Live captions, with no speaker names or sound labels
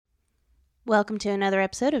Welcome to another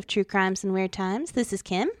episode of True Crimes and Weird Times. This is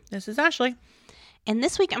Kim. This is Ashley. And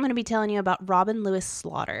this week I'm going to be telling you about Robin Louis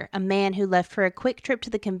Slaughter, a man who left for a quick trip to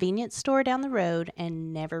the convenience store down the road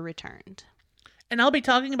and never returned. And I'll be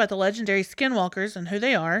talking about the legendary skinwalkers and who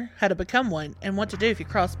they are, how to become one, and what to do if you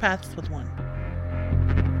cross paths with one.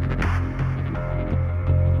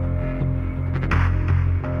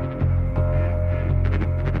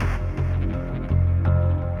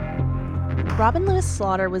 Robin Louis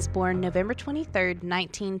Slaughter was born November 23,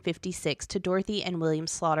 1956, to Dorothy and William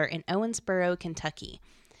Slaughter in Owensboro, Kentucky.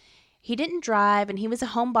 He didn't drive, and he was a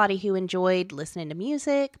homebody who enjoyed listening to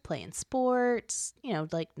music, playing sports,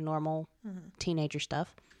 like normal teenager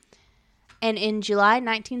stuff. And in July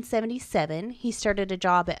 1977, he started a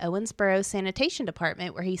job at Owensboro Sanitation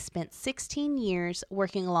Department, where he spent 16 years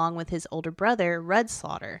working along with his older brother, Rudd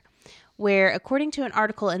Slaughter, where, according to an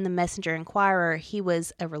article in the Messenger Inquirer, he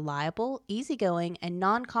was a reliable, easygoing, and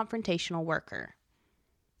non-confrontational worker.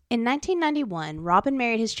 In 1991, Robin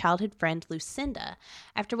married his childhood friend Lucinda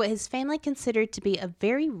after what his family considered to be a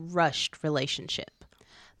very rushed relationship.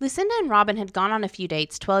 Lucinda and Robin had gone on a few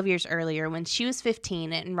dates 12 years earlier when she was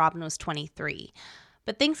 15 and Robin was 23.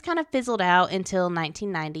 But things kind of fizzled out until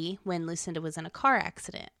 1990 when Lucinda was in a car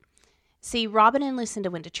accident. See, Robin and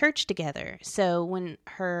Lucinda went to church together, so when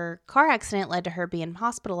her car accident led to her being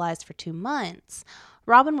hospitalized for 2 months,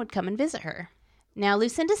 Robin would come and visit her. Now,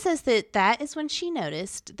 Lucinda says that is when she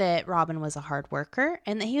noticed that Robin was a hard worker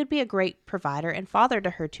and that he would be a great provider and father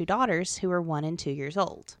to her 2 daughters who were 1 and 2 years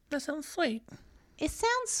old. That sounds sweet. It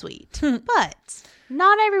sounds sweet, but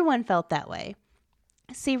not everyone felt that way.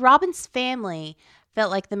 See, Robin's family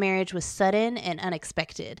felt like the marriage was sudden and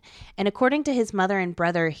unexpected. And according to his mother and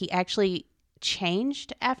brother, he actually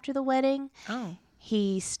changed after the wedding. Oh.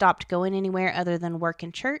 He stopped going anywhere other than work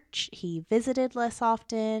and church. He visited less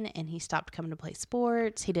often, and he stopped coming to play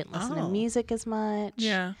sports. He didn't listen to music as much.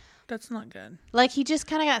 Yeah, that's not good. Like, he just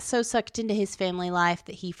kind of got so sucked into his family life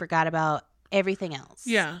that he forgot about everything else.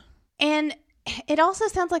 Yeah. And it also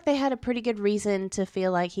sounds like they had a pretty good reason to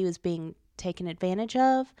feel like he was being taken advantage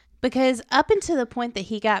of. Because up until the point that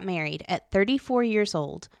he got married at 34 years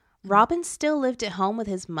old, Robin still lived at home with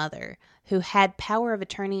his mother, who had power of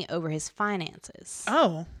attorney over his finances.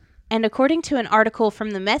 Oh. And according to an article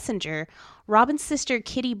from the Messenger, Robin's sister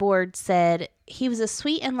Kitty Board said he was a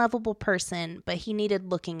sweet and lovable person, but he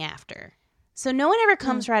needed looking after. So no one ever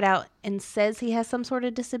comes right out and says he has some sort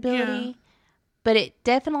of disability, but it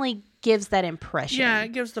definitely gives that impression. Yeah,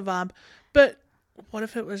 it gives the vibe. But what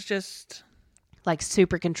if it was just... like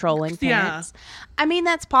super controlling parents. Yeah. I mean,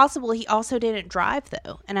 that's possible. He also didn't drive,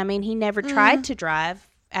 though. And I mean, he never tried to drive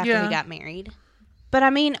after he got married. But I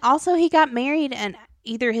mean, also he got married and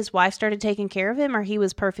either his wife started taking care of him or he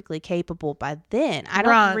was perfectly capable by then. I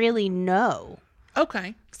don't really know.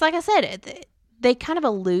 Okay. Because like I said, they kind of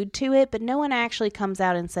allude to it, but no one actually comes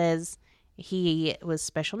out and says he was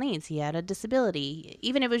special needs. He had a disability.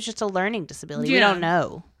 Even if it was just a learning disability. Yeah. We don't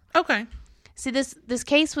know. Okay. See, this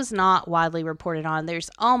case was not widely reported on.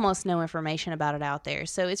 There's almost no information about it out there.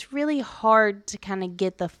 So it's really hard to kind of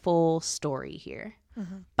get the full story here.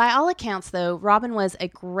 Mm-hmm. By all accounts, though, Robin was a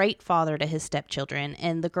great father to his stepchildren,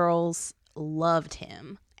 and the girls loved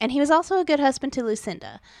him. And he was also a good husband to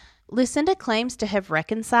Lucinda. Lucinda claims to have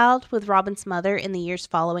reconciled with Robin's mother in the years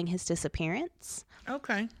following his disappearance.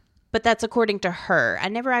 Okay. But that's according to her. I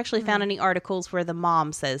never actually found any articles where the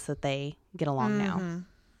mom says that they get along now.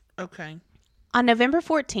 Okay. On November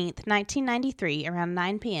 14th, 1993, around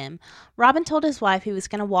 9 p.m., Robin told his wife he was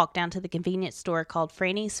going to walk down to the convenience store called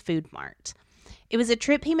Franny's Food Mart. It was a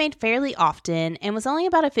trip he made fairly often and was only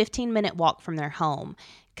about a 15-minute walk from their home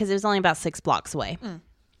because it was only about 6 blocks away.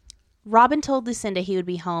 Robin told Lucinda he would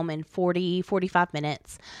be home in 45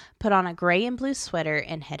 minutes, put on a gray and blue sweater,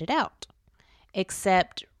 and headed out.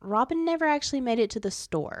 Except Robin never actually made it to the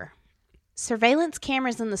store. Surveillance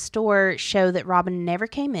cameras in the store show that Robin never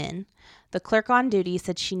came in. The clerk on duty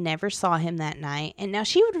said she never saw him that night. And now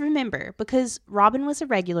she would remember because Robin was a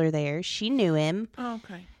regular there. She knew him. Oh,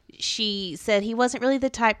 okay. She said he wasn't really the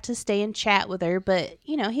type to stay and chat with her, but,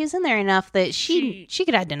 he was in there enough that she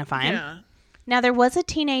could identify him. Yeah. Now, there was a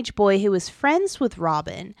teenage boy who was friends with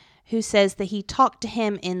Robin who says that he talked to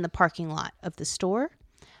him in the parking lot of the store.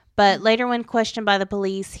 But later, when questioned by the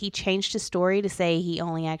police, he changed his story to say he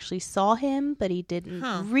only actually saw him, but he didn't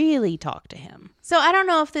really talk to him. So I don't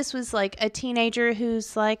know if this was like a teenager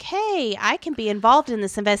who's like, hey, I can be involved in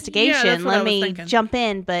this investigation. Yeah, that's what Let I was me thinking. jump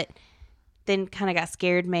in. But then kind of got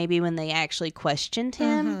scared maybe when they actually questioned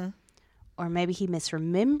him. Or maybe he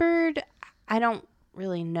misremembered. I don't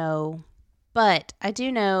really know. But I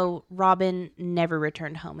do know Robin never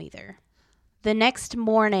returned home either. The next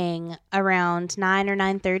morning, around 9 or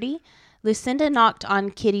 9:30, Lucinda knocked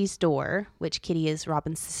on Kitty's door, which Kitty is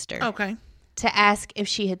Robin's sister, Okay. to ask if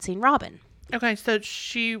she had seen Robin. Okay, so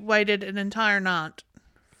she waited an entire night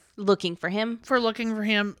Looking for him? for looking for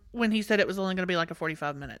him when he said it was only going to be like a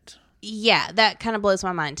 45 minute. Yeah, that kind of blows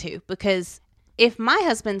my mind too, because if my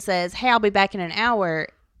husband says, hey, I'll be back in an hour,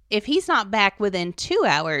 if he's not back within 2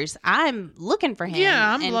 hours, I'm looking for him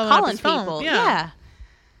I'm and blowing up calling his phone. people. Yeah.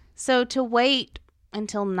 So to wait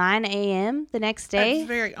until 9 a.m. the next day, That's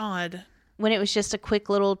very odd. when it was just a quick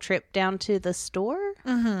little trip down to the store,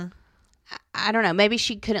 Mm-hmm. I don't know. Maybe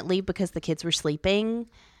she couldn't leave because the kids were sleeping.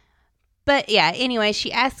 But yeah, anyway,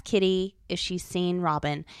 she asked Kitty if she's seen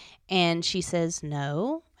Robin, and she says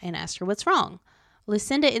no and asked her what's wrong.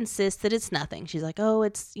 Lucinda insists that it's nothing. She's like, oh,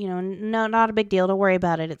 it's, no, not a big deal. Don't worry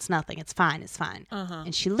about it. It's nothing. It's fine. It's fine. Uh-huh.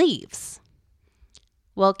 And she leaves.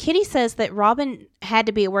 Well, Kitty says that Robin had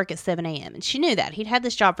to be at work at 7 a.m. And she knew that. He'd had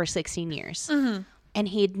this job for 16 years. Mm-hmm. And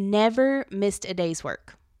he'd never missed a day's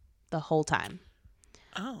work the whole time.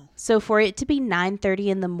 Oh. So for it to be 9:30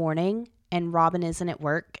 in the morning and Robin isn't at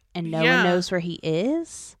work and no one knows where he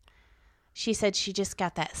is, she said she just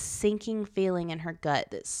got that sinking feeling in her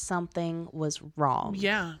gut that something was wrong.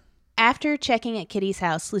 Yeah. After checking at Kitty's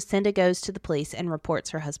house, Lucinda goes to the police and reports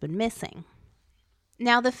her husband missing.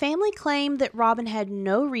 Now, the family claimed that Robin had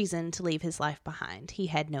no reason to leave his life behind. He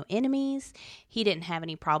had no enemies. He didn't have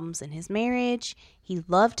any problems in his marriage. He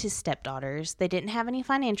loved his stepdaughters. They didn't have any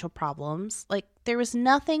financial problems. Like, there was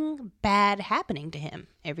nothing bad happening to him.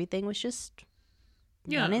 Everything was just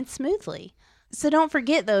running smoothly. So don't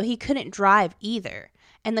forget, though, he couldn't drive either.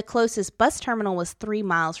 And the closest bus terminal was 3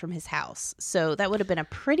 miles from his house. So that would have been a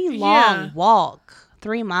pretty long walk.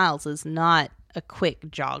 3 miles is not a quick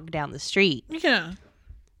jog down the street. Yeah.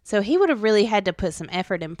 So he would have really had to put some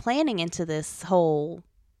effort in planning into this whole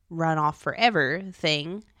run off forever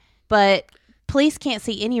thing. But police can't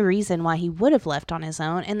see any reason why he would have left on his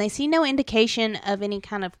own. And they see no indication of any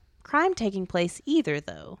kind of crime taking place either,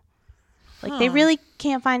 though. Like, they really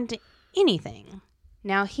can't find anything.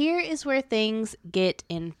 Now, here is where things get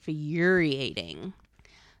infuriating.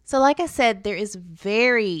 So, like I said, there is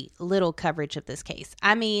very little coverage of this case.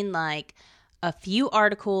 I mean, like, a few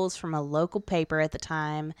articles from a local paper at the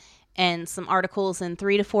time and some articles in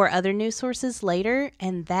 3 to 4 other news sources later,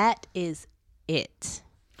 and that is it.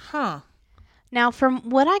 Huh. Now,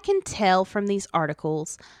 from what I can tell from these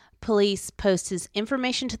articles, police post his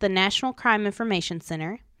information to the National Crime Information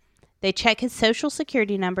Center. They check his social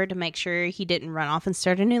security number to make sure he didn't run off and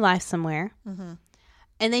start a new life somewhere. Mm-hmm.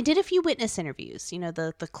 And they did a few witness interviews. You know,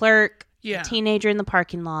 the clerk, the teenager in the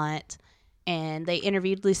parking lot. And they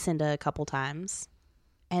interviewed Lucinda a couple times.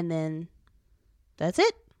 And then that's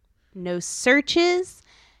it. No searches.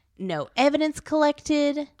 No evidence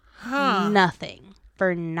collected. Nothing.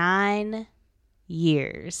 For 9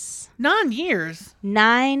 years. 9 years?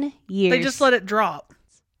 9 years. They just let it drop.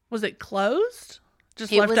 Was it closed?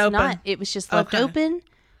 Just left open? Not. It was just left open.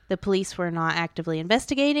 The police were not actively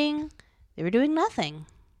investigating. They were doing nothing.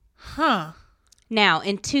 Huh. Now,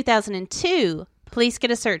 in 2002... police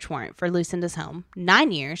get a search warrant for Lucinda's home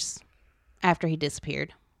 9 years after he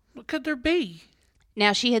disappeared. What could there be?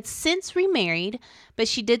 Now, she had since remarried, but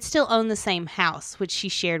she did still own the same house, which she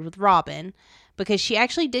shared with Robin, because she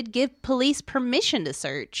actually did give police permission to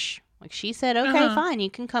search. Like, she said, okay, fine, you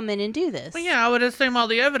can come in and do this. Well, yeah, I would assume all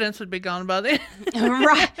the evidence would be gone by then.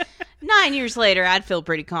 Right. 9 years later, I'd feel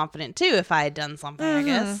pretty confident, too, if I had done something, I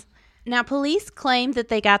guess. Now, police claim that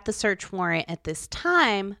they got the search warrant at this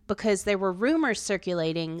time because there were rumors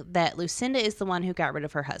circulating that Lucinda is the one who got rid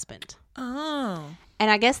of her husband. Oh. And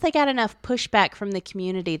I guess they got enough pushback from the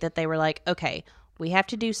community that they were like, okay, we have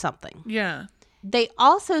to do something. Yeah. They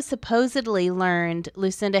also supposedly learned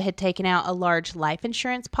Lucinda had taken out a large life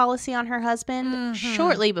insurance policy on her husband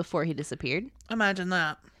shortly before he disappeared. Imagine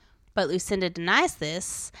that. But Lucinda denies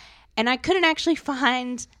this, and I couldn't actually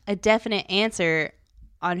find a definite answer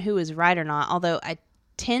on who is right or not, although I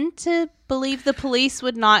tend to believe the police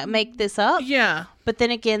would not make this up. Yeah. But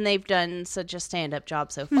then again, they've done such a stand-up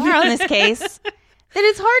job so far on this case that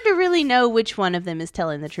it's hard to really know which one of them is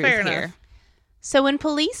telling the truth Fair here. enough. So when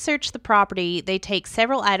police search the property, they take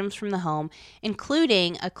several items from the home,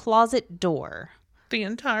 including a closet door. The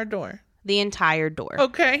entire door. The entire door.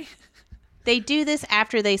 Okay. They do this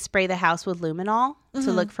after they spray the house with luminol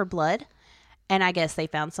to look for blood. And I guess they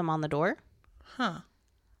found some on the door. Huh.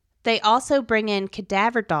 They also bring in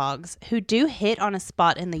cadaver dogs who do hit on a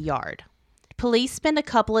spot in the yard. Police spend a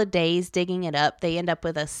couple of days digging it up. They end up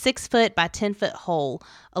with a 6-foot by 10-foot hole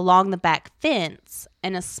along the back fence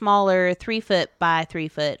and a smaller 3-foot by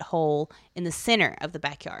 3-foot hole in the center of the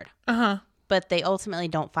backyard. Uh-huh. but they ultimately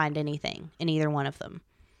don't find anything in either one of them.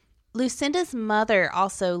 Lucinda's mother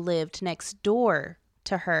also lived next door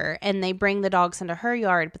to her, and they bring the dogs into her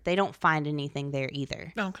yard, but they don't find anything there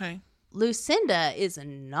either. Okay. Lucinda is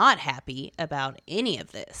not happy about any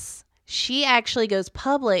of this. She actually goes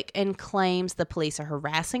public and claims the police are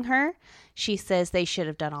harassing her. She says they should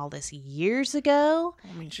have done all this years ago.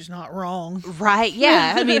 I mean, she's not wrong. Right,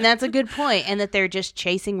 yeah. I mean, that's a good point. And that they're just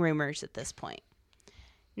chasing rumors at this point.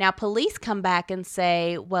 Now, police come back and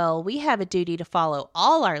say, well, we have a duty to follow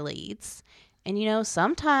all our leads. And, you know,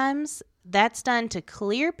 sometimes that's done to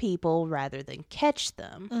clear people rather than catch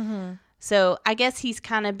them. Mm-hmm. So I guess he's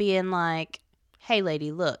kind of being like, hey,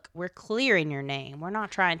 lady, look, we're clearing your name. We're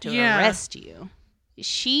not trying to arrest you.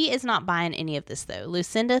 She is not buying any of this, though.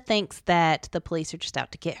 Lucinda thinks that the police are just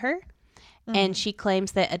out to get her. Mm-hmm. And she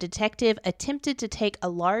claims that a detective attempted to take a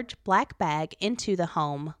large black bag into the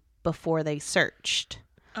home before they searched.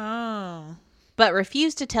 Oh. But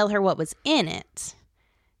refused to tell her what was in it.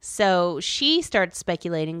 So she started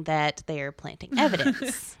speculating that they are planting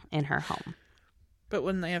evidence in her home. But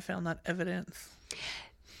wouldn't they have found that evidence?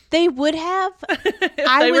 They would have. If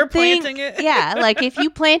I they would were planting think, it. Yeah, like if you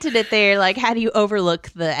planted it there, like how do you overlook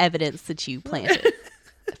the evidence that you planted?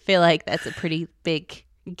 I feel like that's a pretty big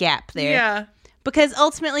gap there. Yeah. Because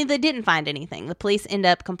ultimately they didn't find anything. The police end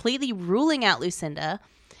up completely ruling out Lucinda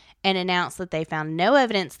and announced that they found no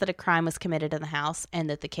evidence that a crime was committed in the house and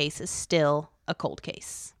that the case is still a cold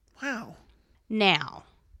case. Wow. Now,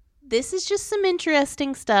 this is just some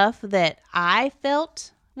interesting stuff that I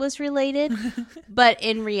felt was related, but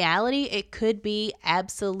in reality, it could be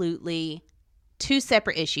absolutely two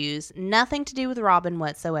separate issues, nothing to do with Robin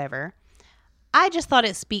whatsoever. I just thought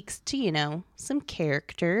it speaks to, you know, some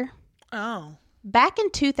character. Oh. Back in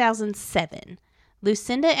 2007,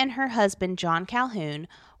 Lucinda and her husband, John Calhoun,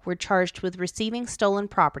 were charged with receiving stolen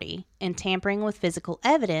property and tampering with physical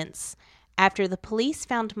evidence after the police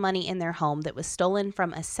found money in their home that was stolen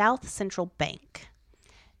from a South Central bank.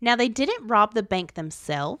 Now, they didn't rob the bank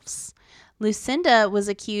themselves. Lucinda was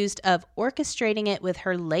accused of orchestrating it with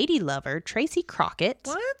her lady lover, Tracy Crockett.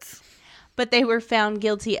 What? But they were found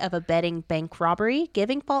guilty of abetting bank robbery,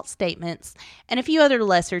 giving false statements, and a few other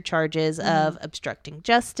lesser charges of obstructing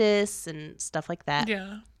justice and stuff like that.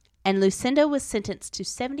 Yeah. And Lucinda was sentenced to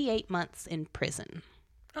 78 months in prison.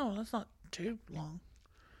 Oh, that's not too long.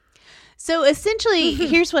 So essentially,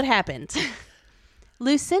 here's what happened.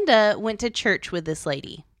 Lucinda went to church with this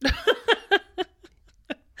lady.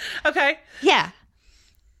 Okay. Yeah.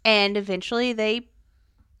 And eventually they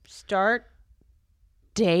start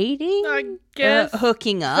dating? I guess.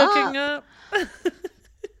 Hooking up. Hooking up.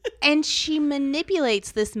 And she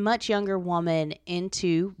manipulates this much younger woman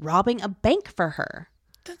into robbing a bank for her.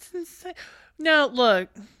 That's insane. No, look.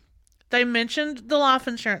 They mentioned the life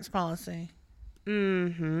insurance policy.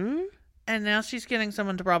 Mm-hmm. And now she's getting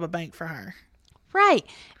someone to rob a bank for her. Right.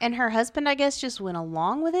 And her husband, I guess, just went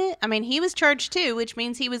along with it. I mean, he was charged too, which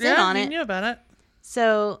means he was in on he it. knew about it.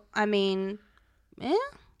 So, I mean,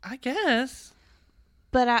 I guess.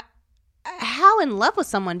 But how in love with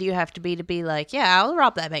someone do you have to be like, yeah, I'll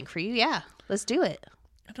rob that bank for you. Yeah, let's do it.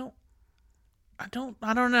 I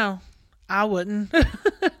don't know. I wouldn't.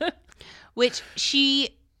 Which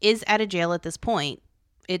she is out of jail at this point.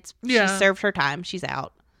 She served her time. She's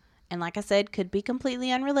out. And like I said, could be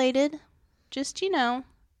completely unrelated. Just,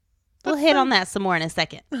 we'll hit on that some more in a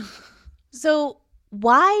second. So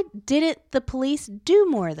why didn't the police do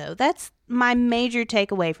more, though? That's my major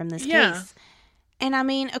takeaway from this case. And I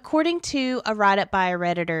mean, according to a write-up by a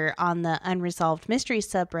Redditor on the Unresolved Mysteries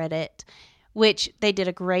subreddit, which they did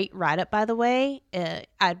a great write-up, by the way.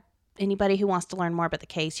 Anybody who wants to learn more about the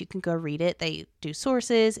case, you can go read it. They do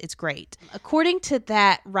sources. It's great. According to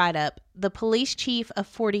that write-up, the police chief of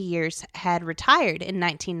 40 years had retired in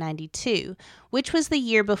 1992, which was the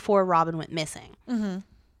year before Robin went missing. Mm-hmm.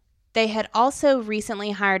 They had also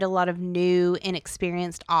recently hired a lot of new,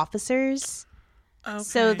 inexperienced officers. Okay.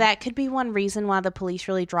 So that could be one reason why the police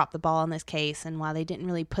really dropped the ball on this case and why they didn't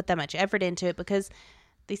really put that much effort into it, because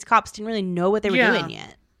these cops didn't really know what they were doing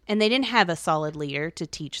yet. And they didn't have a solid leader to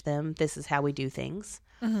teach them, this is how we do things.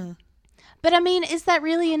 Mm-hmm. But I mean, is that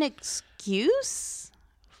really an excuse?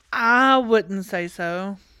 I wouldn't say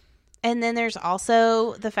so. And then there's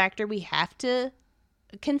also the factor we have to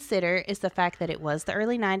consider is the fact that it was the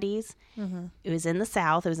early 90s. Mm-hmm. It was in the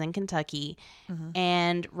South. It was in Kentucky. Mm-hmm.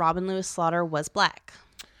 And Robin Lewis Slaughter was black.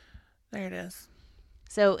 There it is.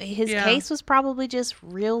 So his case was probably just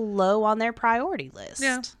real low on their priority list.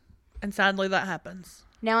 Yeah. And sadly, that happens.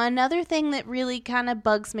 Now, another thing that really kind of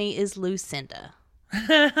bugs me is Lucinda.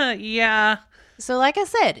 Yeah. So like I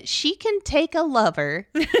said, she can take a lover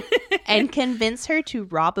and convince her to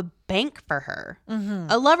rob a bank for her. Mm-hmm.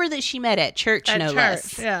 A lover that she met at church,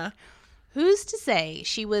 less. Yeah. Who's to say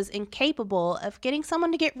she was incapable of getting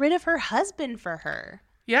someone to get rid of her husband for her?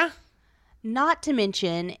 Yeah. Not to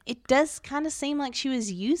mention, it does kind of seem like she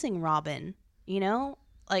was using Robin, you know?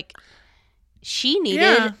 Like, she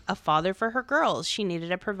needed a father for her girls. She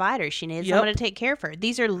needed a provider. She needed someone to take care of her.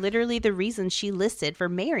 These are literally the reasons she listed for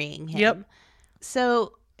marrying him. Yep.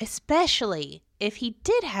 So, especially if he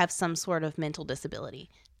did have some sort of mental disability.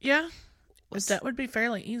 Yeah. That would be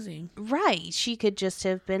fairly easy. Right. She could just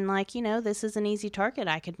have been like, this is an easy target.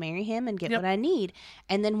 I could marry him and get what I need.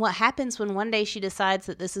 And then what happens when one day she decides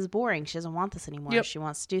that this is boring? She doesn't want this anymore. Yep. She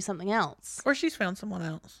wants to do something else. Or she's found someone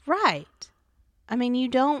else. Right. I mean, you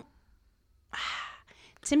don't...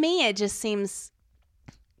 To me, it just seems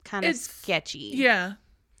kind of sketchy. Yeah.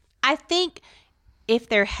 I think... if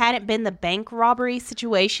there hadn't been the bank robbery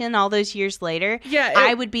situation all those years later,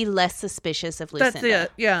 I would be less suspicious of Lucinda. That's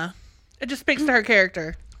it, yeah. It just speaks to her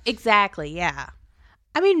character. Exactly, yeah.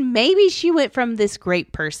 I mean, maybe she went from this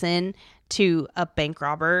great person to a bank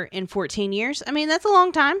robber in 14 years. I mean, that's a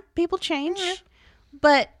long time. People change. Yeah.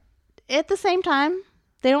 But at the same time,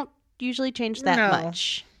 they don't usually change that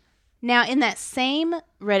much. Now, in that same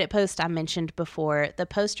Reddit post I mentioned before, the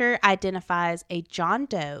poster identifies a John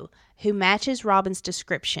Doe who matches Robin's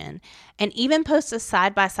description and even posts a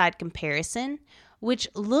side-by-side comparison, which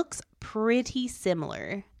looks pretty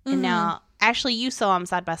similar. Mm-hmm. And now, Ashley, you saw them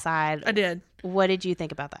side-by-side. I did. What did you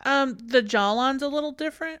think about that? The jawline's a little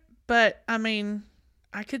different, but, I mean,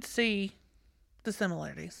 I could see the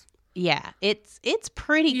similarities. Yeah, it's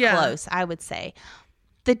pretty close, I would say.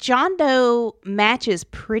 The John Doe matches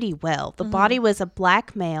pretty well. The body was a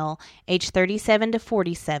black male, age 37 to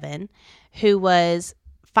 47, who was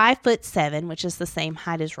 5'7", which is the same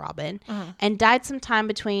height as Robin, and died sometime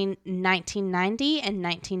between 1990 and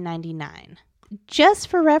 1999. Just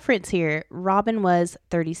for reference here, Robin was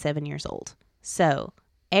 37 years old. So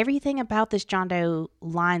everything about this John Doe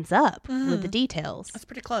lines up with the details. That's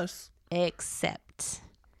pretty close. Except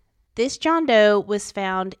this John Doe was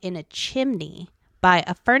found in a chimney by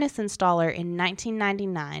a furnace installer in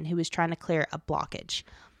 1999 who was trying to clear a blockage.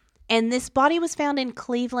 And this body was found in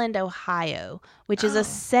Cleveland, Ohio, which is a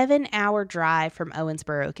 7-hour drive from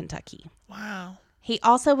Owensboro, Kentucky. Wow. He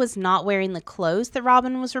also was not wearing the clothes that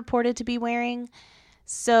Robin was reported to be wearing.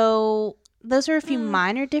 So those are a few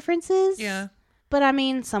minor differences. Yeah. But I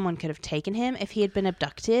mean, someone could have taken him if he had been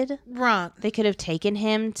abducted. Right. They could have taken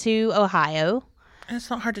him to Ohio. And it's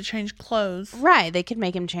not hard to change clothes. Right. They could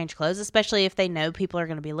make him change clothes, especially if they know people are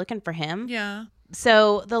going to be looking for him. Yeah.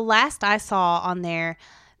 So the last I saw on there,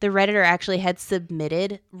 the Redditor actually had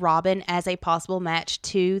submitted Robin as a possible match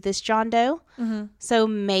to this John Doe. Mm-hmm. So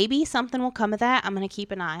maybe something will come of that. I'm going to keep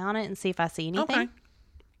an eye on it and see if I see anything. Okay.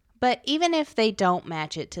 But even if they don't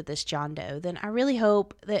match it to this John Doe, then I really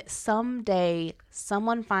hope that someday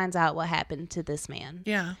someone finds out what happened to this man.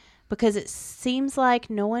 Yeah. Because it seems like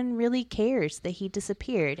no one really cares that he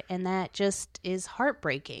disappeared, and that just is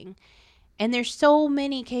heartbreaking. And there's so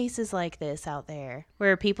many cases like this out there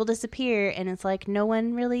where people disappear and it's like no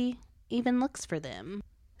one really even looks for them.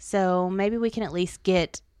 So maybe we can at least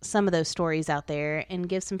get some of those stories out there and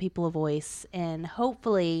give some people a voice, and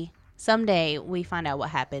hopefully someday we find out what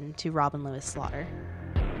happened to Robin Lewis Slaughter.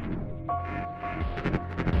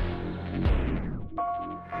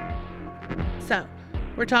 So,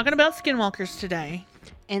 we're talking about skinwalkers today.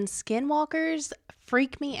 And skinwalkers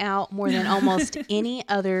freak me out more than almost any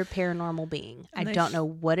other paranormal being. I don't know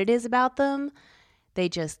what it is about them. They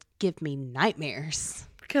just give me nightmares.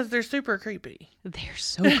 Because they're super creepy. They're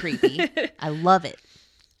so creepy. I love it.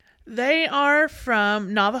 They are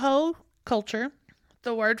from Navajo culture.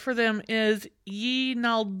 The word for them is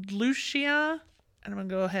Yeenalushia. And I'm going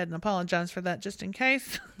to go ahead and apologize for that just in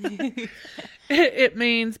case. It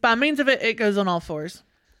means, by means of it, it goes on all fours,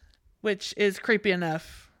 which is creepy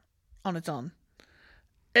enough on its own.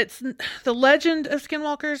 It's the legend of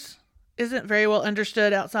skinwalkers isn't very well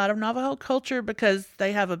understood outside of Navajo culture because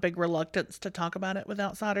they have a big reluctance to talk about it with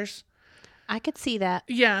outsiders. I could see that.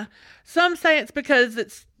 Yeah. Some say it's because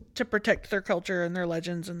it's to protect their culture and their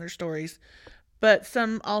legends and their stories. But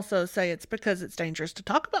some also say it's because it's dangerous to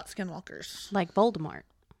talk about skinwalkers. Like Voldemort.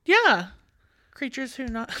 Yeah. Creatures who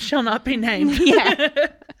shall not be named. Yeah.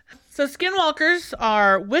 So skinwalkers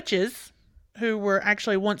are witches who were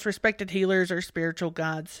actually once respected healers or spiritual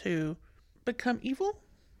guides who become evil.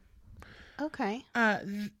 Okay.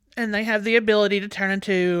 And they have the ability to turn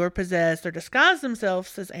into or possess or disguise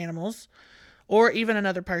themselves as animals or even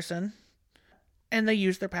another person. And they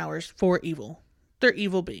use their powers for evil. They're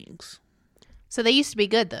evil beings. So they used to be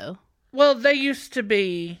good, though. Well, they used to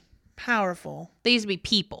be powerful. They used to be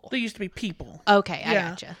people. They used to be people. Okay, I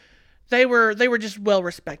gotcha. They were just well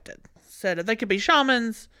respected. Said they could be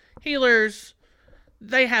shamans, healers.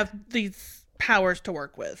 They have these powers to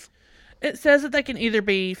work with. It says that they can either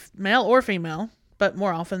be male or female, but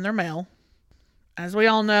more often they're male. As we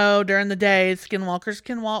all know, during the day, skinwalkers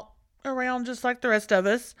can walk around just like the rest of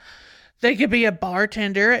us. They could be a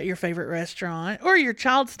bartender at your favorite restaurant or your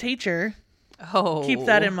child's teacher. Oh. Keep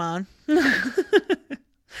that in mind.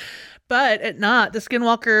 But at night, the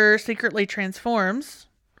skinwalker secretly transforms,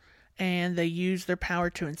 and they use their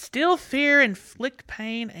power to instill fear, inflict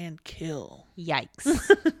pain, and kill.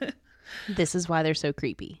 Yikes. This is why they're so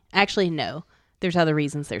creepy. Actually, no. There's other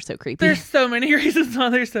reasons they're so creepy. There's so many reasons why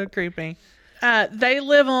they're so creepy. They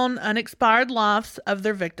live on unexpired lives of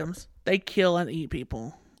their victims. They kill and eat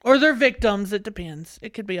people. Or their victims, it depends.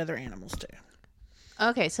 It could be other animals too.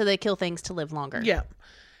 Okay, so they kill things to live longer. Yeah.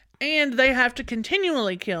 And they have to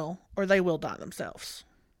continually kill or they will die themselves.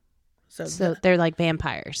 So they're like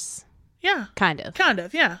vampires. Yeah. Kind of. Kind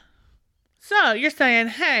of, yeah. So you're saying,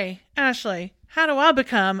 hey, Ashley, how do I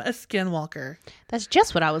become a skinwalker? That's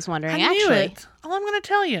just what I was wondering, I actually. knew it. Well, I'm going to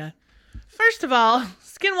tell you. First of all,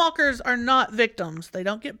 skinwalkers are not victims. They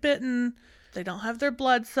don't get bitten. They don't have their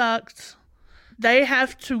blood sucked. They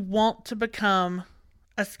have to want to become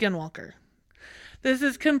a skinwalker. This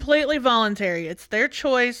is completely voluntary. It's their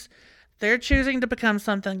choice. They're choosing to become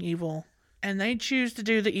something evil, and they choose to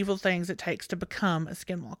do the evil things it takes to become a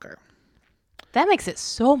skinwalker. That makes it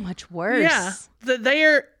so much worse. Yeah, they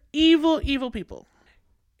are evil, evil people.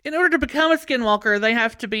 In order to become a skinwalker, they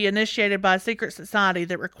have to be initiated by a secret society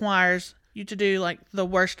that requires you to do like the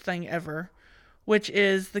worst thing ever, which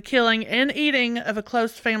is the killing and eating of a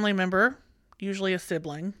close family member, usually a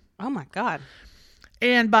sibling. Oh my God.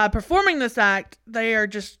 And by performing this act, they are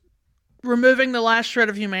just removing the last shred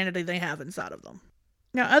of humanity they have inside of them.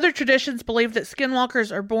 Now, other traditions believe that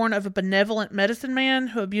skinwalkers are born of a benevolent medicine man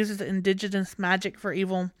who abuses indigenous magic for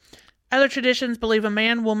evil. Other traditions believe a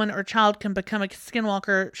man, woman, or child can become a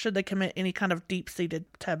skinwalker should they commit any kind of deep-seated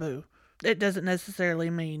taboo. It doesn't necessarily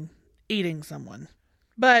mean eating someone.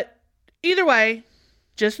 But either way,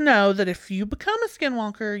 just know that if you become a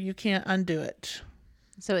skinwalker, you can't undo it.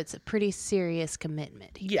 So it's a pretty serious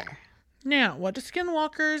commitment here. Yeah. Now, what do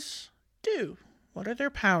skinwalkers do? What are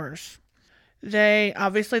their powers? They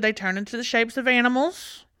turn into the shapes of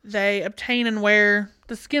animals. They obtain and wear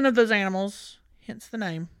the skin of those animals, hence the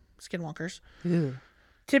name, skinwalkers. Ooh.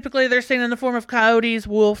 Typically, they're seen in the form of coyotes,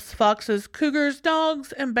 wolves, foxes, cougars,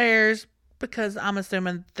 dogs, and bears, because I'm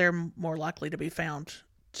assuming they're more likely to be found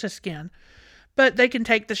to skin. But they can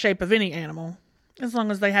take the shape of any animal, as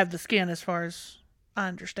long as they have the skin, as far as I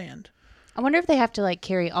understand. I wonder if they have to like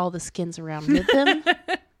carry all the skins around with them.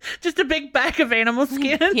 Just a big bag of animal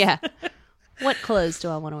skin. Yeah. What clothes do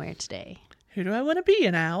I want to wear today? Who do I want to be,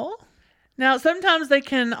 an owl? Now, sometimes they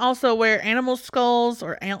can also wear animal skulls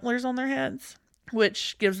or antlers on their heads,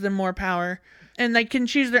 which gives them more power. And they can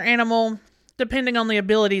choose their animal depending on the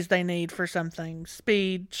abilities they need for something.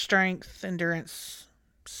 Speed, strength, endurance,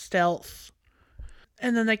 stealth.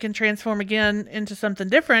 And then they can transform again into something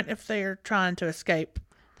different if they're trying to escape.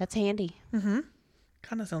 That's handy. Mm-hmm.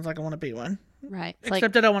 Kind of sounds like I want to be one. Right. It's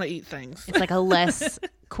Except that I want to eat things. It's like a less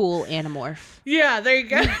cool Animorph. Yeah, there you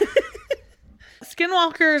go.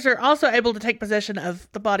 Skinwalkers are also able to take possession of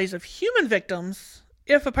the bodies of human victims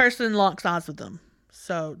if a person locks eyes with them.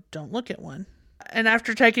 So don't look at one. And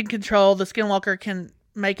after taking control, the skinwalker can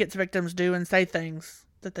make its victims do and say things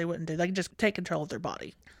that they wouldn't do. They can just take control of their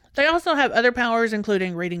body. They also have other powers,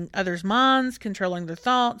 including reading others' minds, controlling their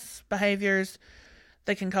thoughts, behaviors.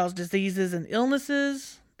 They can cause diseases and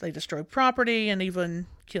illnesses. They destroy property and even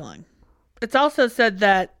killing. It's also said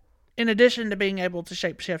that in addition to being able to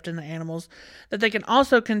shapeshift into animals, that they can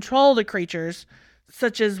also control the creatures,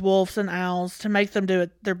 such as wolves and owls, to make them do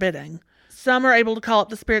their bidding. Some are able to call up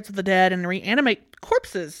the spirits of the dead and reanimate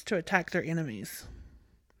corpses to attack their enemies.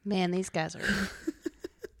 Man, these guys are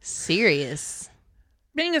serious.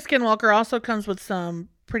 Being a skinwalker also comes with some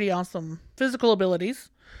pretty awesome physical abilities.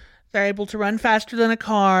 They're able to run faster than a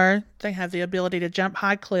car. They have the ability to jump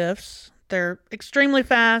high cliffs. They're extremely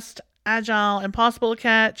fast, agile, impossible to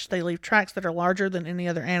catch. They leave tracks that are larger than any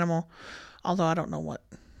other animal. Although I don't know what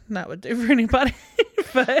that would do for anybody.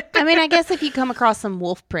 But I mean, I guess if you come across some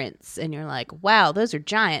wolf prints and you're like, wow, those are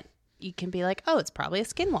giant, you can be like, oh, it's probably a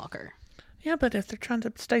skinwalker. yeah, but if they're trying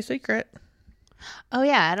to stay secret, Oh,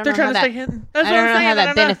 yeah. I don't they're know trying how to that, stay hidden. That's I what don't I'm know saying. how I that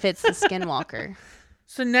don't know. benefits the skinwalker.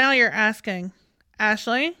 So now you're asking,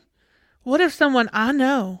 Ashley, what if someone I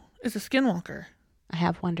know is a skinwalker? I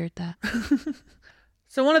have wondered that.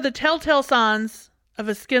 So one of the telltale signs of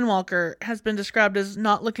a skinwalker has been described as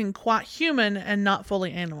not looking quite human and not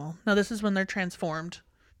fully animal. Now, this is when they're transformed.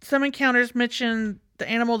 Some encounters mention the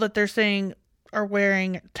animal that they're seeing are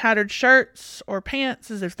wearing tattered shirts or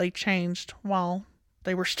pants as if they changed while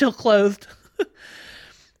they were still clothed.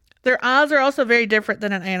 Their eyes are also very different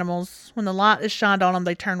than in animals. When the light is shined on them,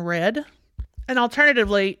 they turn red. And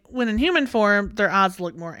alternatively, when in human form, their eyes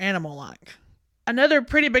look more animal-like. Another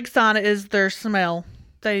pretty big sign is their smell.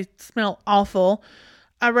 They smell awful.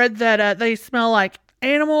 I read that they smell like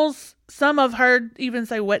animals. Some I've heard even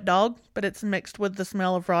say wet dog, but it's mixed with the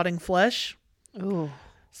smell of rotting flesh. Ooh.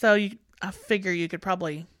 So I figure you could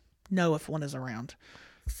probably know if one is around.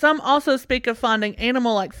 Some also speak of finding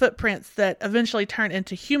animal-like footprints that eventually turn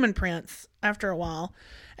into human prints after a while,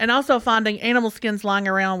 and also finding animal skins lying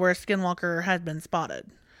around where a skinwalker had been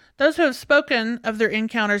spotted. Those who have spoken of their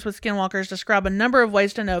encounters with skinwalkers describe a number of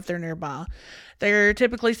ways to know if they're nearby. They're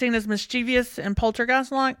typically seen as mischievous and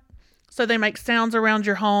poltergeist-like, so they make sounds around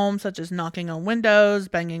your home, such as knocking on windows,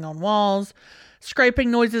 banging on walls,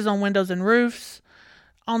 scraping noises on windows and roofs.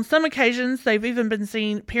 On some occasions, they've even been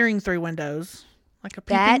seen peering through windows, like a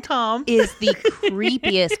peeping Tom. That is the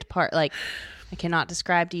creepiest part. Like, I cannot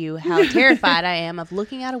describe to you how terrified I am of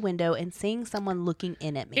looking out a window and seeing someone looking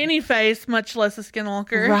in at me. Any face, much less a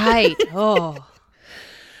skinwalker. Right. Oh.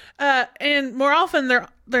 And more often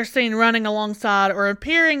they're seen running alongside or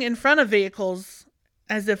appearing in front of vehicles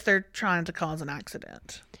as if they're trying to cause an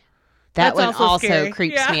accident. That That's one also scary.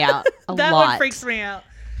 creeps me out a that lot. One freaks me out.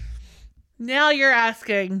 Now you're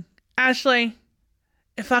asking, Ashley,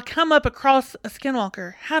 if I come up across a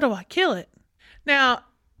skinwalker, how do I kill it? Now,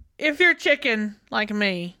 if you're chicken like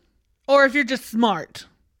me, or if you're just smart.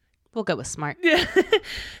 We'll go with smart.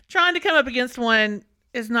 Trying to come up against one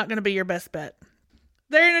is not going to be your best bet.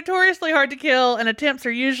 They're notoriously hard to kill, and attempts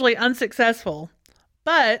are usually unsuccessful.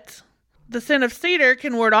 But the scent of cedar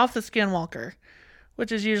can ward off the skinwalker,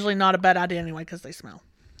 which is usually not a bad idea anyway because they smell.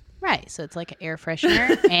 Right, so it's like an air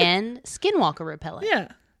freshener and skinwalker repellent. Yeah.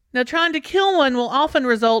 Now, trying to kill one will often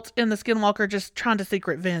result in the skinwalker just trying to seek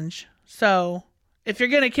revenge. So, if you're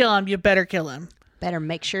going to kill him, you better kill him. Better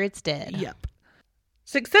make sure it's dead. Yep.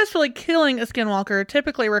 Successfully killing a skinwalker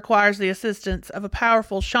typically requires the assistance of a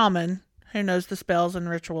powerful shaman who knows the spells and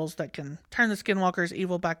rituals that can turn the skinwalker's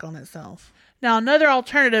evil back on itself. Now, another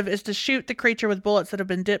alternative is to shoot the creature with bullets that have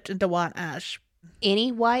been dipped into white ash.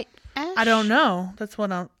 Any white ash? I don't know. That's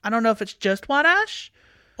what I don't know if it's just white ash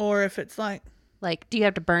or if it's like, do you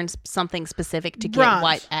have to burn something specific to get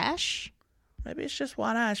white ash? Maybe it's just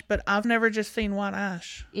white ash, but I've never just seen white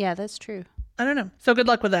ash. Yeah, that's true. I don't know. So good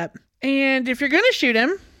luck with that. And if you're going to shoot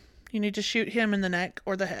him, you need to shoot him in the neck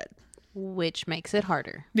or the head. Which makes it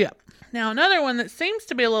harder. Yeah. Now, another one that seems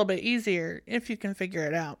to be a little bit easier, if you can figure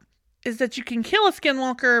it out, is that you can kill a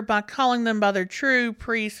skinwalker by calling them by their true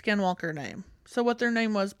pre-skinwalker name. So what their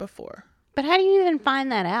name was before. But how do you even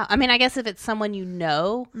find that out? I mean, I guess if it's someone you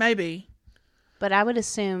know. Maybe. But I would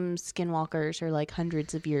assume skinwalkers are like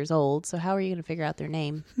hundreds of years old. So how are you going to figure out their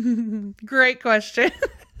name? Great question.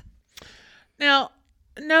 Now,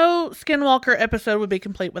 no skinwalker episode would be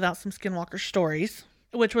complete without some skinwalker stories,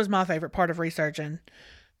 which was my favorite part of researching.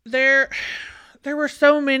 There were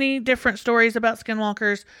so many different stories about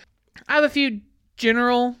skinwalkers. I have a few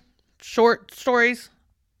general short stories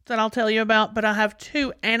that I'll tell you about, but I have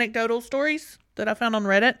 2 anecdotal stories that I found on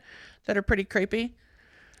Reddit that are pretty creepy.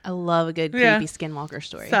 I love a good creepy skinwalker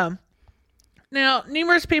story. So, now,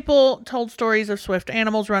 numerous people told stories of swift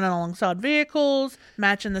animals running alongside vehicles,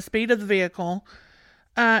 matching the speed of the vehicle,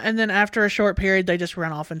 and then after a short period, they just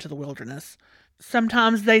run off into the wilderness.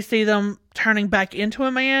 Sometimes they see them turning back into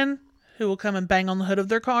a man who will come and bang on the hood of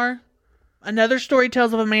their car. Another story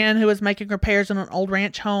tells of a man who was making repairs in an old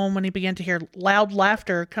ranch home when he began to hear loud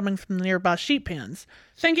laughter coming from the nearby sheep pens.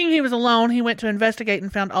 Thinking he was alone, he went to investigate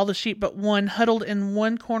and found all the sheep but one huddled in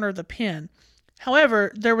one corner of the pen.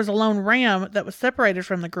 However, there was a lone ram that was separated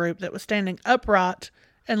from the group that was standing upright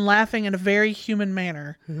and laughing in a very human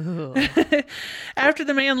manner. After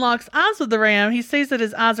the man locks eyes with the ram, he sees that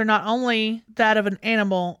his eyes are not only that of an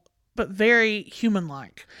animal, but very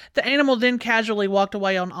human-like. The animal then casually walked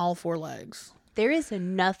away on all 4 legs. There is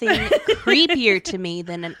nothing creepier to me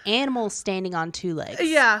than an animal standing on 2 legs.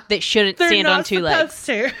 Yeah. That shouldn't stand on 2 legs.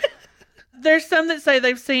 There's some that say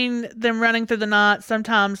they've seen them running through the night,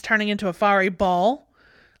 sometimes turning into a fiery ball,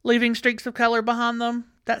 leaving streaks of color behind them.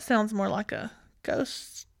 That sounds more like a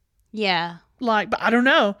ghost. Yeah. But I don't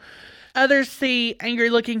know. Others see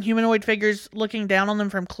angry-looking humanoid figures looking down on them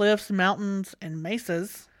from cliffs, mountains, and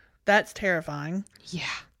mesas. That's terrifying. Yeah.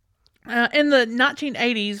 In the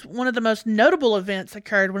 1980s, one of the most notable events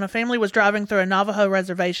occurred when a family was driving through a Navajo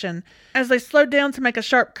reservation. As they slowed down to make a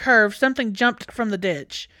sharp curve, something jumped from the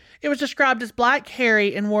ditch. It was described as black,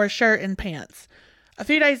 hairy, and wore a shirt and pants. A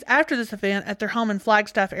few days after this event, at their home in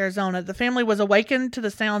Flagstaff, Arizona, the family was awakened to the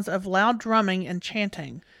sounds of loud drumming and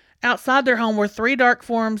chanting. Outside their home were 3 dark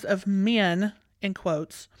forms of men, in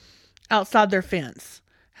quotes, outside their fence.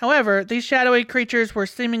 However, these shadowy creatures were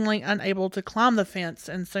seemingly unable to climb the fence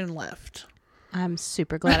and soon left. I'm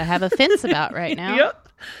super glad I have a fence about right now. Yep.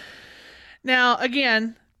 Now,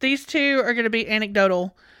 again, these two are going to be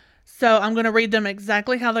anecdotal, so I'm going to read them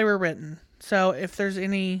exactly how they were written. So if there's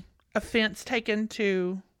any offense taken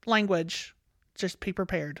to language, just be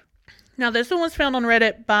prepared. Now, this one was found on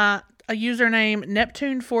Reddit by a username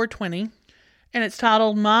Neptune420, and it's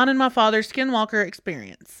titled Mine and My Father's Skinwalker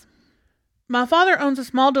Experience. My father owns a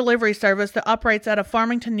small delivery service that operates out of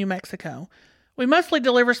Farmington, New Mexico. We mostly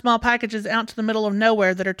deliver small packages out to the middle of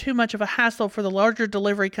nowhere that are too much of a hassle for the larger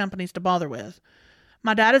delivery companies to bother with.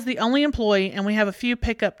 My dad is the only employee, and we have a few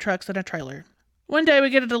pickup trucks and a trailer. One day we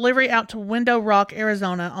get a delivery out to Window Rock,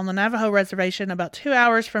 Arizona on the Navajo reservation about 2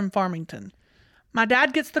 hours from Farmington. My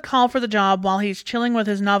dad gets the call for the job while he's chilling with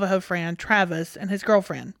his Navajo friend, Travis, and his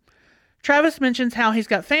girlfriend. Travis mentions how he's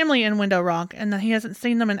got family in Window Rock and that he hasn't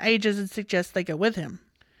seen them in ages and suggests they go with him.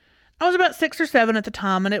 I was about 6 or 7 at the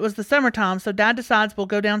time, and it was the summertime, so Dad decides we'll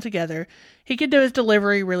go down together. He can do his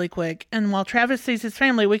delivery really quick, and while Travis sees his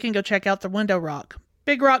family, we can go check out the Window Rock.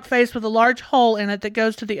 Big rock face with a large hole in it that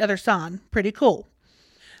goes to the other side. Pretty cool.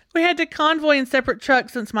 We had to convoy in separate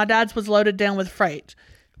trucks since my dad's was loaded down with freight.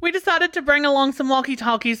 We decided to bring along some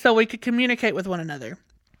walkie-talkies so we could communicate with one another.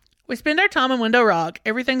 We spend our time in Window Rock.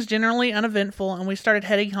 Everything's generally uneventful, and we started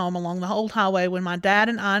heading home along the old highway when my dad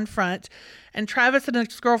and I in front, and Travis and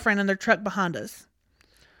his girlfriend in their truck behind us.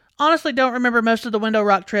 Honestly, don't remember most of the Window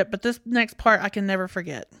Rock trip, but this next part I can never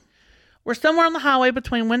forget. We're somewhere on the highway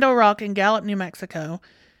between Window Rock and Gallup, New Mexico.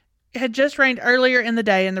 It had just rained earlier in the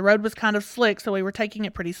day, and the road was kind of slick, so we were taking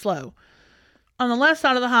it pretty slow. On the left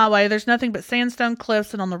side of the highway, there's nothing but sandstone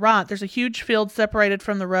cliffs, and on the right, there's a huge field separated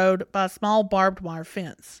from the road by a small barbed wire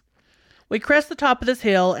fence. We crest the top of this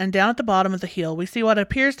hill, and down at the bottom of the hill, we see what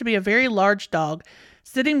appears to be a very large dog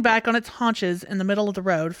sitting back on its haunches in the middle of the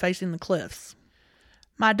road, facing the cliffs.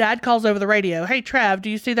 My dad calls over the radio, "Hey, Trav, do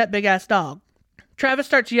you see that big-ass dog?" Travis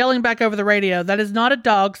starts yelling back over the radio, "That is not a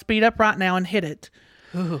dog. Speed up right now and hit it."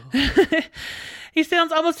 He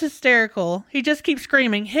sounds almost hysterical. He just keeps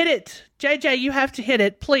screaming, "Hit it! JJ, you have to hit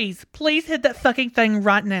it. Please, please hit that fucking thing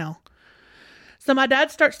right now." So my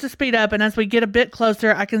dad starts to speed up, and as we get a bit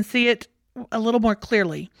closer, I can see it a little more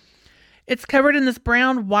clearly. It's covered in this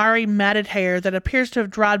brown, wiry, matted hair that appears to have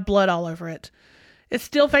dried blood all over it. It's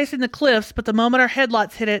still facing the cliffs, but the moment our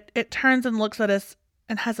headlights hit it, it turns and looks at us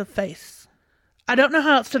and has a face. I don't know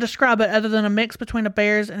how else to describe it other than a mix between a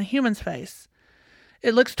bear's and a human's face.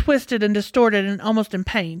 It looks twisted and distorted and almost in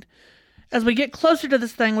pain. As we get closer to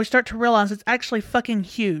this thing, we start to realize it's actually fucking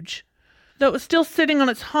huge. Though it was still sitting on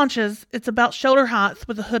its haunches, it's about shoulder height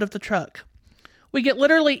with the hood of the truck. We get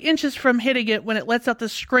literally inches from hitting it when it lets out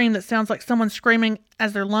this scream that sounds like someone screaming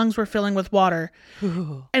as their lungs were filling with water.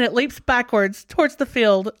 And it leaps backwards towards the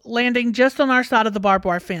field, landing just on our side of the barbed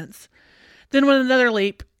wire fence. Then with another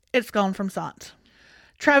leap, it's gone from sight.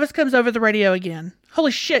 Travis comes over the radio again.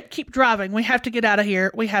 "Holy shit, keep driving. We have to get out of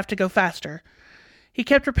here. We have to go faster." He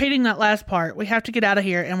kept repeating that last part. We have to get out of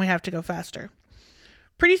here and we have to go faster.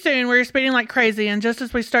 Pretty soon, we were speeding like crazy, and just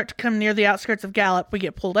as we start to come near the outskirts of Gallup, we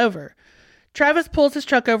get pulled over. Travis pulls his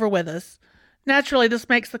truck over with us. Naturally, this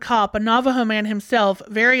makes the cop, a Navajo man himself,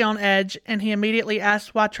 very on edge, and he immediately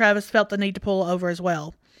asks why Travis felt the need to pull over as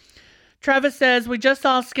well. Travis says, "We just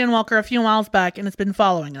saw a skinwalker a few miles back, and it's been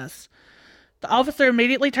following us." The officer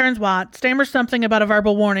immediately turns white, stammers something about a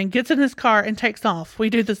verbal warning, gets in his car, and takes off. We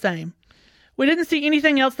do the same. We didn't see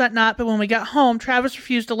anything else that night, but when we got home, Travis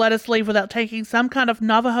refused to let us leave without taking some kind of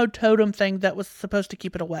Navajo totem thing that was supposed to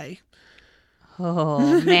keep it away.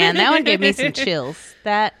 Oh, man, that one gave me some chills.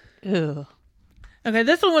 Ugh. Okay,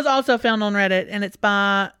 this one was also found on Reddit, and it's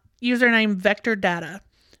by username Vector Data,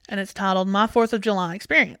 and it's titled My 4th of July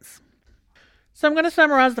Experience. So I'm going to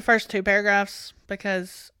summarize the first 2 paragraphs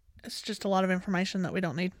because it's just a lot of information that we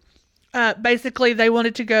don't need. Basically, they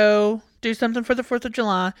wanted to go do something for the 4th of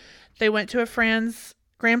July. They went to a friend's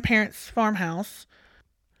grandparents' farmhouse.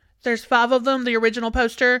 There's 5 of them, the original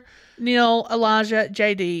poster, Neil, Elijah,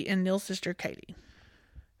 JD, and Neil's sister, Katie.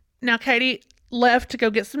 Now, Katie left to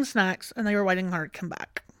go get some snacks, and they were waiting on her to come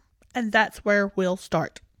back. And that's where we'll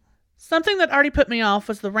start. Something that already put me off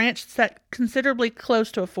was the ranch sat considerably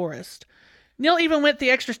close to a forest. Neil even went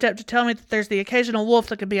the extra step to tell me that there's the occasional wolf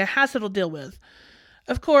that could be a hassle to deal with.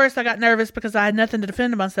 Of course, I got nervous because I had nothing to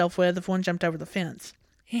defend myself with if one jumped over the fence.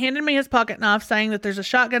 He handed me his pocket knife, saying that there's a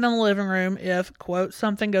shotgun in the living room if, quote,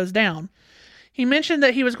 something goes down. He mentioned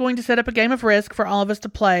that he was going to set up a game of Risk for all of us to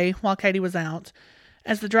play while Katie was out,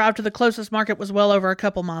 as the drive to the closest market was well over a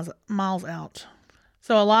couple miles out.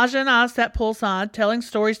 So Elijah and I sat poolside, telling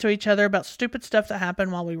stories to each other about stupid stuff that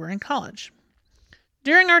happened while we were in college.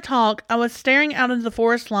 During our talk, I was staring out into the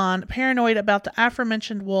forest line, paranoid about the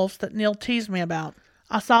aforementioned wolves that Neil teased me about.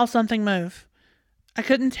 I saw something move. I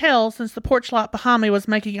couldn't tell since the porch light behind me was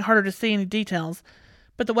making it harder to see any details,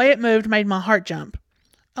 but the way it moved made my heart jump.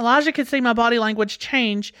 Elijah could see my body language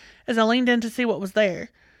change as I leaned in to see what was there.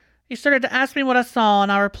 He started to ask me what I saw,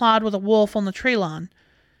 and I replied with a wolf on the tree line.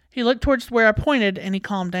 He looked towards where I pointed, and he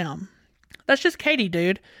calmed down. That's just Katie,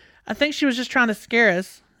 dude. I think she was just trying to scare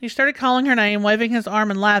us. He started calling her name, waving his arm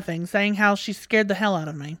and laughing, saying how she scared the hell out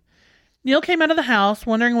of me. Neil came out of the house,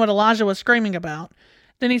 wondering what Elijah was screaming about.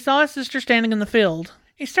 Then he saw his sister standing in the field.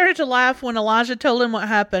 He started to laugh when Elijah told him what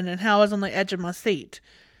happened and how I was on the edge of my seat.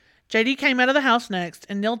 JD came out of the house next,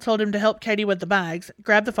 and Neil told him to help Katie with the bags,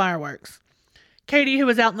 grab the fireworks. Katie, who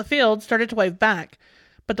was out in the field, started to wave back,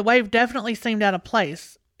 but the wave definitely seemed out of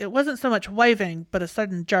place. It wasn't so much waving, but a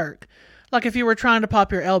sudden jerk, like if you were trying to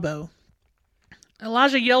pop your elbow.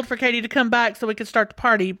 Elijah yelled for Katie to come back so we could start the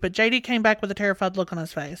party, but JD came back with a terrified look on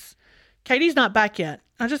his face. Katie's not back yet.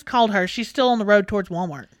 I just called her. She's still on the road towards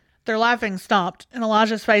Walmart. Their laughing stopped, and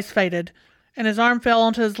Elijah's face faded, and his arm fell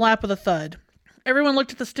onto his lap with a thud. Everyone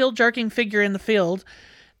looked at the still jerking figure in the field.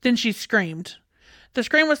 Then she screamed. The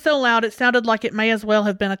scream was so loud it sounded like it may as well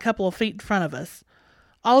have been a couple of feet in front of us.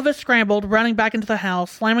 All of us scrambled, running back into the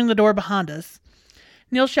house, slamming the door behind us.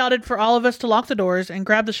 Neil shouted for all of us to lock the doors and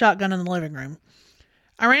grab the shotgun in the living room.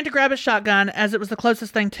 I ran to grab his shotgun as it was the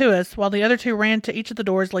closest thing to us, while the other two ran to each of the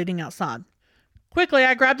doors leading outside. Quickly,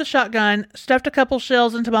 I grabbed the shotgun, stuffed a couple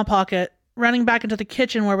shells into my pocket, running back into the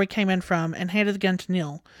kitchen where we came in from, and handed the gun to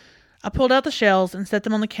Neil. I pulled out the shells and set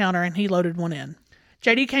them on the counter, and he loaded one in.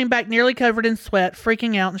 JD came back nearly covered in sweat,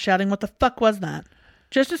 freaking out and shouting, "What the fuck was that?"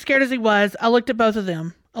 Just as scared as he was, I looked at both of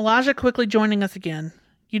them, Elijah quickly joining us again.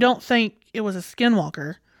 You don't think it was a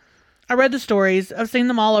skinwalker? I read the stories. I've seen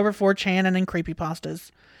them all over 4chan and in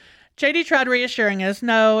creepypastas. JD tried reassuring us.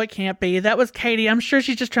 No, it can't be. That was Katie. I'm sure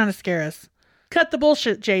she's just trying to scare us. Cut the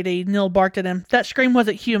bullshit, JD, Neil barked at him. That scream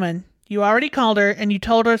wasn't human. You already called her, and you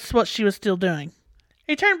told us what she was still doing.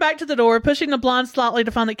 He turned back to the door, pushing the blind slightly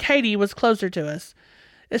to find that Katie was closer to us.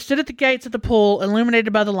 It stood at the gates of the pool,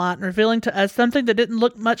 illuminated by the light, and revealing to us something that didn't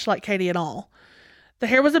look much like Katie at all. The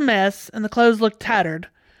hair was a mess, and the clothes looked tattered.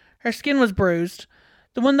 Her skin was bruised.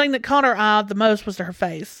 The one thing that caught our eye the most was her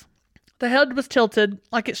face. The head was tilted,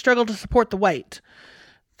 like it struggled to support the weight.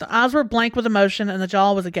 The eyes were blank with emotion, and the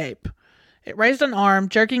jaw was agape. It raised an arm,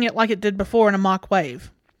 jerking it like it did before in a mock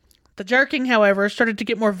wave. The jerking, however, started to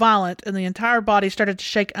get more violent, and the entire body started to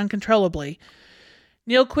shake uncontrollably.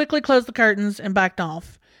 Neil quickly closed the curtains and backed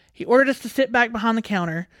off. He ordered us to sit back behind the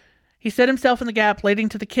counter. He set himself in the gap leading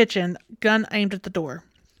to the kitchen, gun aimed at the door.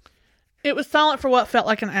 It was silent for what felt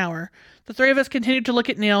like an hour. The three of us continued to look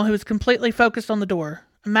at Neil, who was completely focused on the door.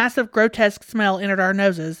 A massive, grotesque smell entered our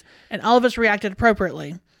noses, and all of us reacted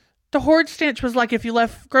appropriately. The horrid stench was like if you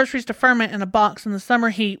left groceries to ferment in a box in the summer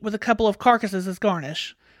heat with a couple of carcasses as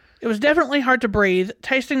garnish. It was definitely hard to breathe,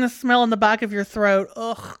 tasting the smell in the back of your throat.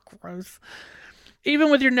 Ugh, gross.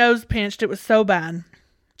 Even with your nose pinched, it was so bad.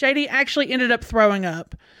 JD actually ended up throwing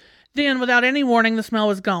up. Then, without any warning, the smell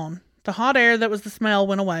was gone. The hot air that was the smell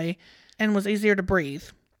went away, and was easier to breathe.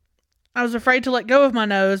 I was afraid to let go of my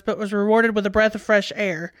nose, but was rewarded with a breath of fresh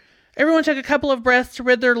air. Everyone took a couple of breaths to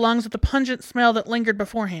rid their lungs of the pungent smell that lingered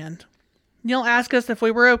beforehand. Neil asked us if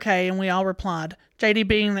we were okay, and we all replied, JD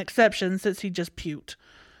being an exception since he just puked.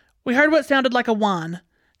 We heard what sounded like a whine.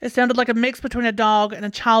 It sounded like a mix between a dog and a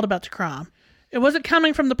child about to cry. It wasn't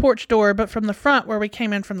coming from the porch door, but from the front where we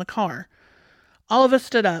came in from the car. All of us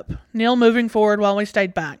stood up, Neil moving forward while we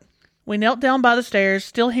stayed back. We knelt down by the stairs,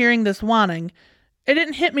 still hearing this whining. It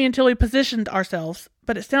didn't hit me until we positioned ourselves,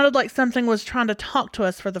 but it sounded like something was trying to talk to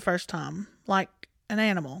us for the first time, like an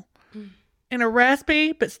animal. In a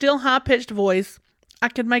raspy but still high-pitched voice, I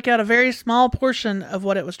could make out a very small portion of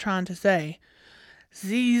what it was trying to say.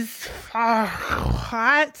 These are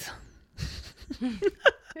what?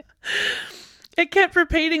 It kept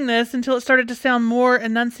repeating this until it started to sound more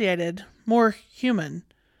enunciated, more human.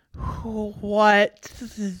 What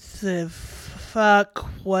the fuck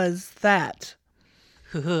was that?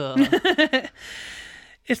 It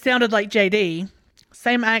sounded like JD.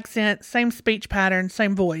 Same accent, same speech pattern,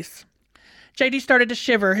 same voice. JD started to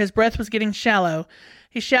shiver. His breath was getting shallow.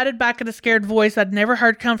 He shouted back in a scared voice I'd never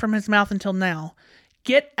heard come from his mouth until now.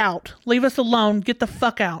 Get out. Leave us alone. Get the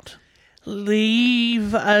fuck out.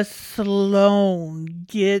 Leave us alone.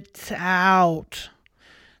 Get out.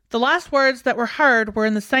 The last words that were heard were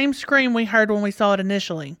in the same scream we heard when we saw it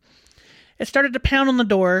initially. It started to pound on the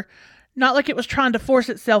door, not like it was trying to force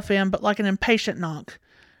itself in, but like an impatient knock.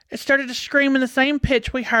 It started to scream in the same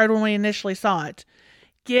pitch we heard when we initially saw it.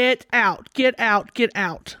 Get out, get out, get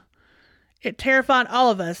out. It terrified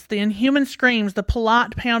all of us, the inhuman screams, the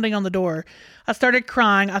polite pounding on the door. I started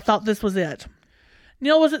crying. I thought this was it.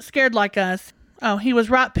 Neil wasn't scared like us. Oh, he was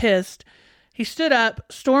right pissed. He stood up,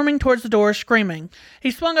 storming towards the door, screaming.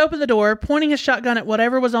 He swung open the door, pointing his shotgun at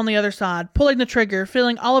whatever was on the other side, pulling the trigger,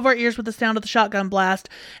 filling all of our ears with the sound of the shotgun blast,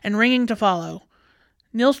 and ringing to follow.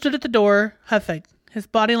 Neil stood at the door, huffing. His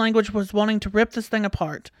body language was wanting to rip this thing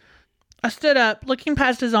apart. I stood up, looking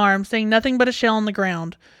past his arm, seeing nothing but a shell on the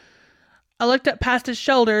ground. I looked up past his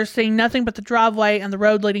shoulders, seeing nothing but the driveway and the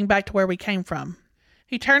road leading back to where we came from.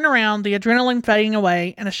 He turned around, the adrenaline fading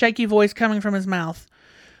away, and a shaky voice coming from his mouth.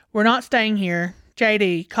 We're not staying here.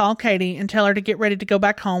 JD, call Katie and tell her to get ready to go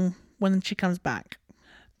back home when she comes back.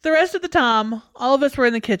 The rest of the time, all of us were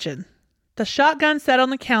in the kitchen. The shotgun sat on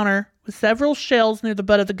the counter with several shells near the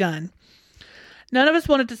butt of the gun. None of us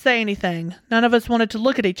wanted to say anything. None of us wanted to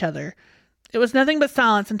look at each other. It was nothing but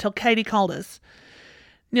silence until Katie called us.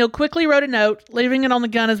 Neil quickly wrote a note, leaving it on the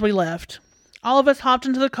gun as we left. All of us hopped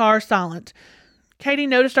into the car, silent. Katie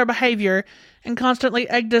noticed our behavior and constantly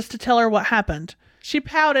egged us to tell her what happened. She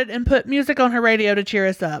pouted and put music on her radio to cheer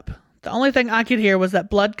us up. The only thing I could hear was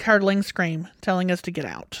that blood-curdling scream telling us to get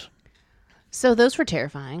out. So those were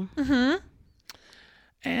terrifying. Mm-hmm.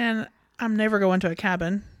 And I'm never going to a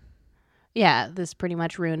cabin. Yeah, this pretty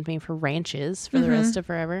much ruined me for ranches for the rest of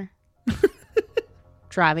forever.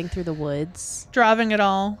 Driving through the woods. Driving at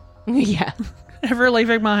all. Yeah. Ever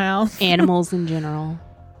leaving my house. Animals in general.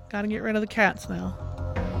 Gotta get rid of the cats now.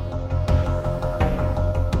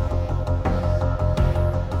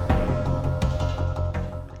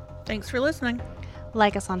 Thanks for listening.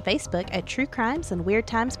 Like us on Facebook at True Crimes and Weird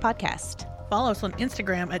Times Podcast. Follow us on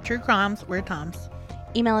Instagram at True Crimes Weird Times.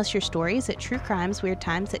 Email us your stories at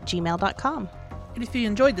truecrimesweirdtimes@gmail.com. And if you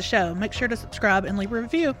enjoyed the show, make sure to subscribe and leave a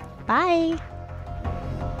review. Bye.